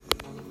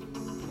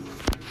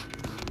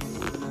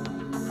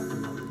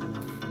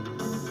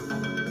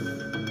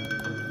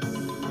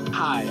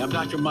Hi, I'm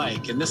Dr.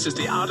 Mike, and this is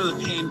the Out of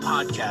the Pain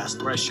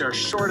podcast, where I share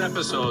short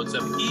episodes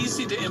of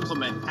easy to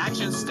implement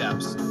action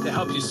steps to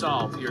help you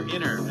solve your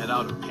inner and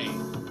outer pain.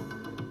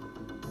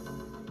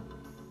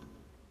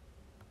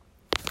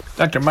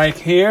 Dr. Mike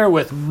here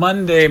with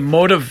Monday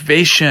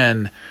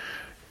Motivation,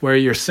 where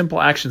your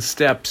simple action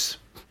steps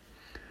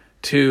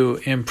to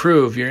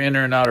improve your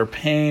inner and outer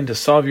pain, to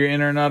solve your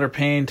inner and outer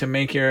pain, to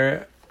make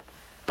your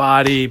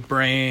body,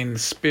 brain,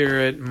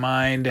 spirit,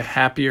 mind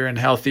happier and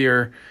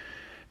healthier,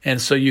 and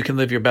so you can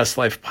live your best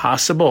life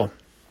possible.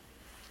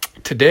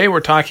 Today we're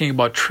talking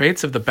about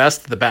traits of the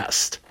best of the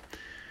best.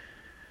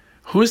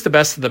 Who's the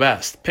best of the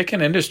best? Pick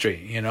an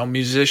industry,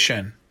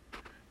 musician,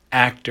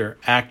 actor,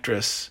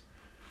 actress,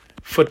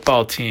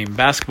 football team,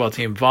 basketball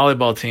team,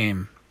 volleyball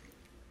team,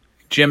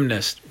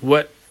 gymnast.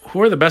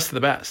 Who are the best of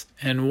the best?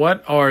 And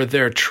what are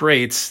their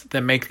traits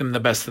that make them the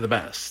best of the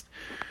best?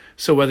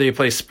 So whether you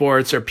play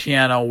sports or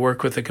piano,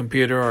 work with a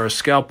computer or a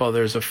scalpel,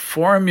 there's a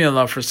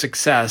formula for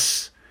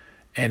success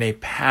and a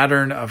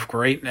pattern of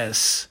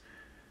greatness.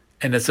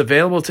 And it's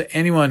available to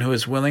anyone who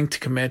is willing to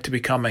commit to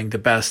becoming the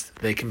best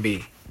they can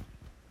be.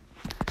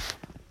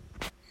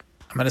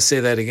 I'm going to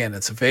say that again.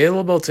 It's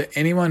available to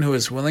anyone who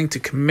is willing to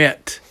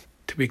commit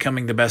to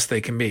becoming the best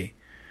they can be.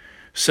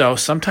 So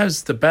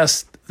sometimes the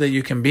best that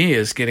you can be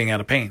is getting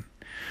out of pain.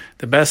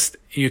 The best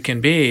you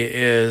can be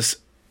is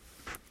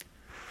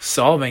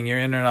solving your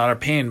inner and outer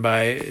pain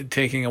by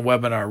taking a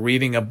webinar,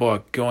 reading a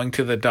book, going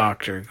to the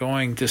doctor,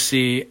 going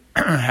to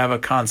have a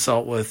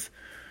consult with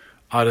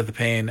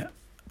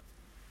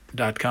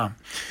outofthepain.com.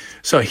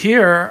 So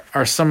here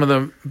are some of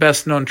the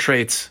best known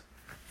traits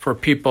for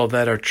people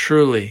that are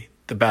truly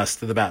the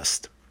best of the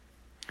best.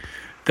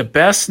 The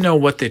best know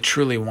what they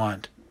truly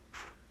want.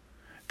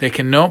 They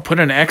can put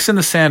an X in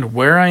the sand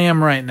where I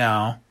am right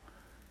now,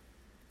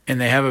 and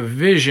they have a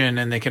vision,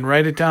 and they can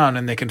write it down,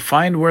 and they can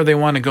find where they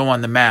want to go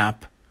on the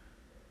map,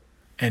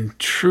 and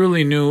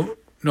truly know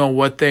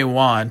what they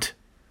want.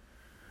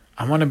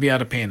 I want to be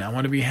out of pain. I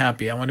want to be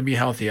happy. I want to be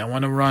healthy. I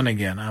want to run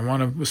again. I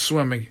want to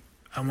swim.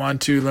 I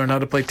want to learn how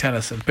to play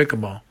tennis and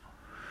pickleball.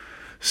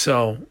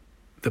 So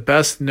the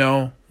best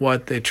know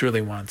what they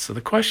truly want. So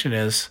the question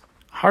is,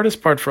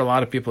 hardest part for a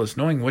lot of people is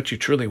knowing what you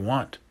truly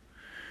want.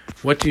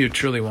 What do you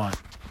truly want?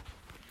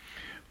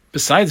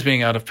 Besides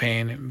being out of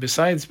pain,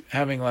 besides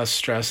having less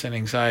stress and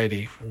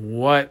anxiety,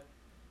 what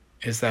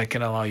is that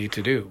going to allow you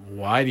to do?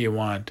 Why do you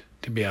want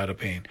to be out of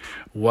pain?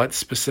 What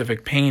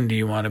specific pain do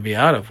you want to be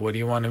out of? What do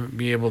you want to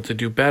be able to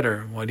do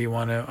better? What do you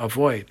want to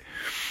avoid?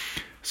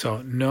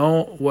 So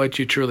know what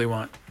you truly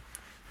want.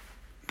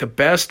 The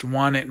best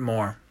want it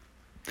more.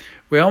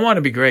 We all want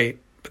to be great,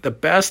 but the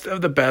best of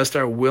the best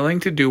are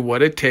willing to do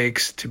what it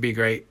takes to be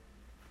great.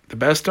 The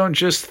best don't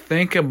just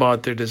think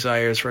about their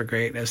desires for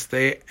greatness.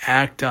 They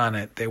act on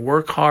it. They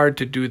work hard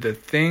to do the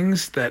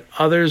things that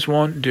others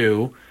won't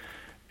do,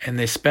 and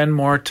they spend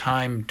more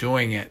time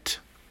doing it.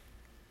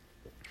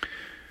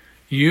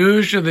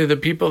 Usually the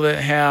people that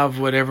have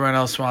what everyone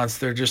else wants,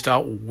 they're just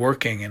out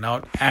working and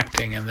out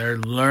acting, and they're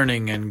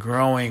learning and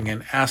growing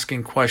and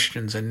asking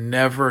questions and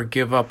never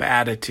give up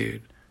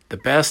attitude. The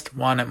best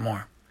want it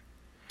more.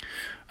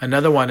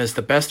 Another one is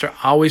the best are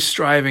always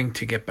striving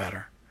to get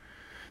better.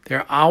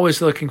 They're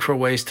always looking for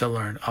ways to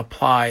learn,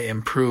 apply,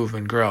 improve,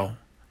 and grow.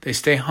 They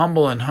stay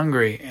humble and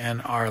hungry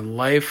and are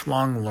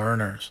lifelong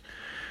learners.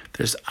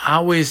 There's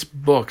always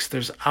books,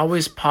 there's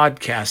always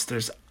podcasts,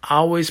 there's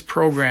always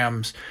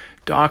programs,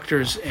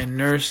 doctors and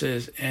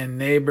nurses and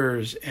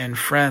neighbors and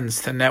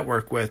friends to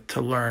network with, to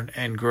learn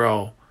and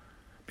grow.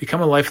 Become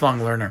a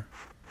lifelong learner.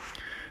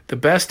 The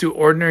best do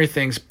ordinary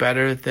things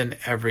better than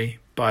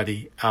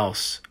everybody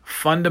else.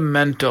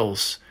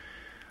 Fundamentals.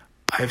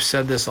 I've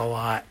said this a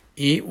lot.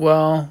 Eat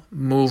well,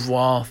 move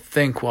well,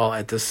 think well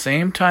at the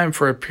same time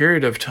for a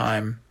period of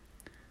time,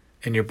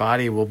 and your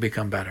body will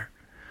become better.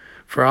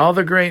 For all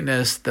the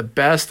greatness, the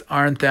best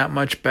aren't that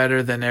much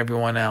better than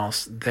everyone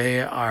else.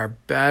 They are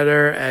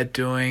better at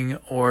doing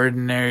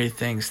ordinary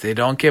things. They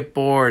don't get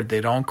bored. They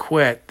don't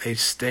quit. They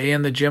stay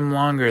in the gym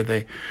longer.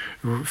 They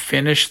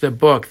finish the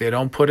book. They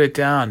don't put it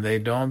down. They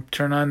don't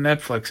turn on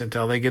Netflix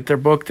until they get their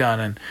book done,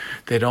 and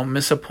they don't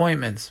miss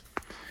appointments.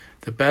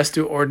 The best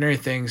do ordinary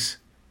things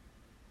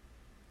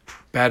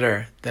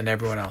better than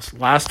everyone else.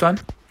 Last one.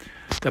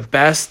 The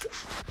best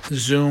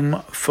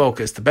zoom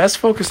focus. The best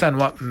focus on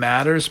what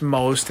matters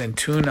most and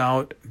tune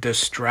out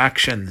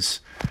distractions.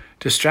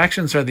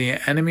 Distractions are the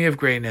enemy of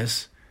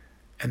greatness,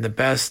 and the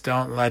best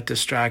don't let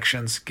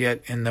distractions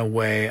get in the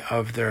way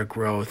of their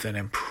growth and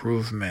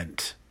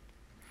improvement.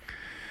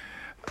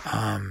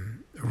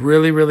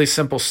 Really, really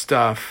simple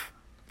stuff,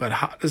 but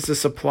how does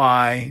this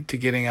apply to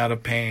getting out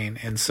of pain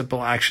and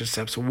simple action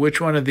steps?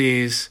 Which one of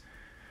these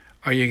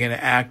are you going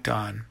to act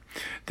on?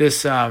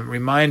 This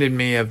reminded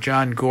me of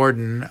John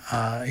Gordon.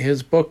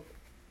 His book,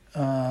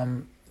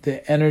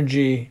 The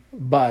Energy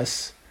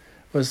Bus,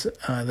 was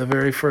the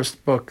very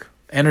first book.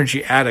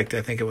 Energy Addict,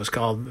 I think it was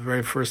called. The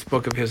very first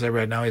book of his I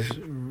read. Now he's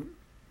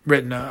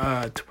written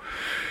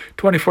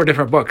 24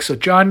 different books. So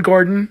John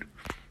Gordon,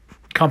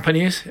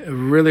 Companies, a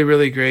really,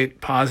 really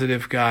great,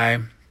 positive guy.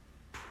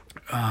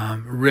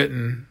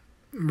 written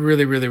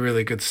really, really,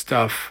 really good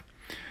stuff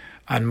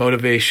on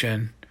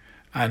motivation,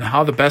 on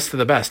how the best of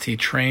the best. He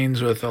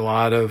trains with a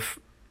lot of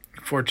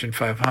Fortune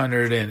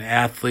 500 and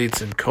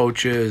athletes and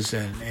coaches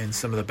and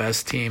some of the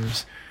best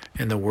teams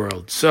in the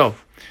world. So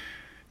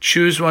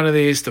choose one of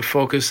these to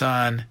focus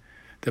on.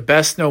 The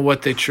best know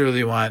what they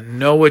truly want.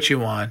 Know what you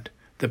want.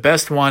 The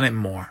best want it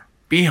more.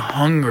 Be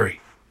hungry.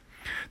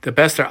 The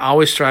best are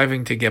always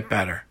striving to get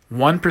better.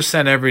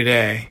 1% every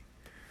day,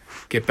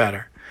 get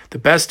better. The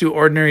best do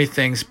ordinary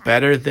things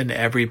better than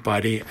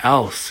everybody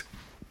else.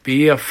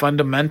 Be a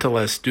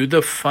fundamentalist. Do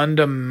the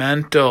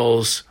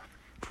fundamentals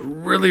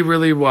really,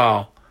 really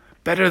well.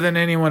 Better than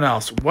anyone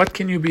else. What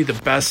can you be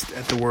the best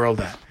at the world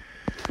at?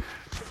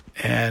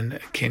 And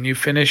can you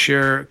finish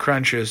your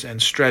crunches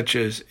and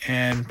stretches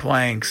and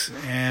planks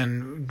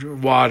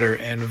and water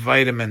and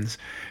vitamins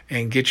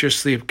and get your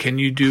sleep? Can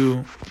you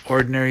do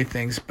ordinary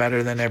things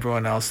better than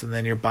everyone else, and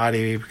then your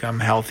body become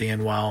healthy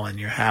and well and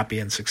you're happy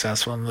and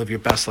successful and live your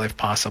best life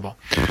possible?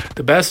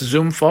 The best,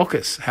 zoom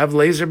focus. Have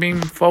laser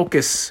beam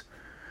focus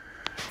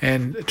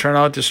and turn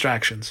out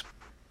distractions.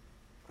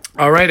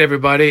 All right,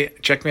 everybody.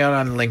 Check me out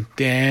on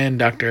LinkedIn,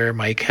 Dr.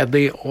 Mike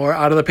Headley, or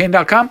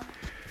outofthepain.com.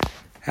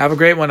 Have a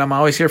great one. I'm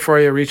always here for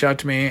you. Reach out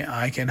to me.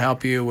 I can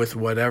help you with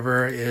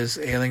whatever is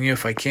ailing you.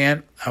 If I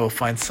can't, I will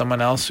find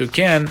someone else who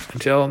can.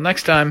 Until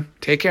next time,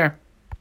 take care.